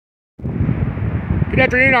Good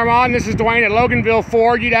afternoon, Armond. This is Dwayne at Loganville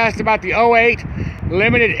Ford. You'd asked about the '08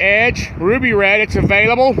 Limited Edge Ruby Red. It's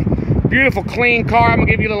available. Beautiful, clean car. I'm gonna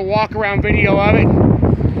give you a little walk around video of it.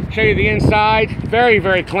 Show you the inside. Very,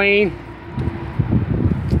 very clean.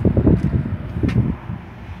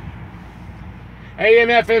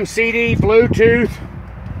 AM/FM CD, Bluetooth.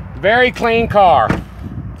 Very clean car.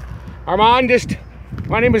 Armond,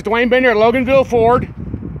 my name is Dwayne Bender at Loganville Ford.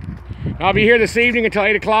 I'll be here this evening until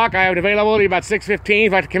 8 o'clock. I have availability about 6:15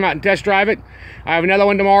 if I have to come out and test drive it. I have another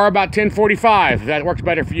one tomorrow about 10:45 if that works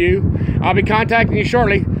better for you. I'll be contacting you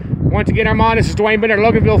shortly. Once again, Armond, this is Dwayne Bender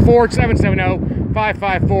at Loganville Ford,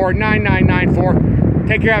 770-554-9994.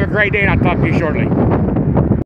 Take care, have a great day, and I'll talk to you shortly.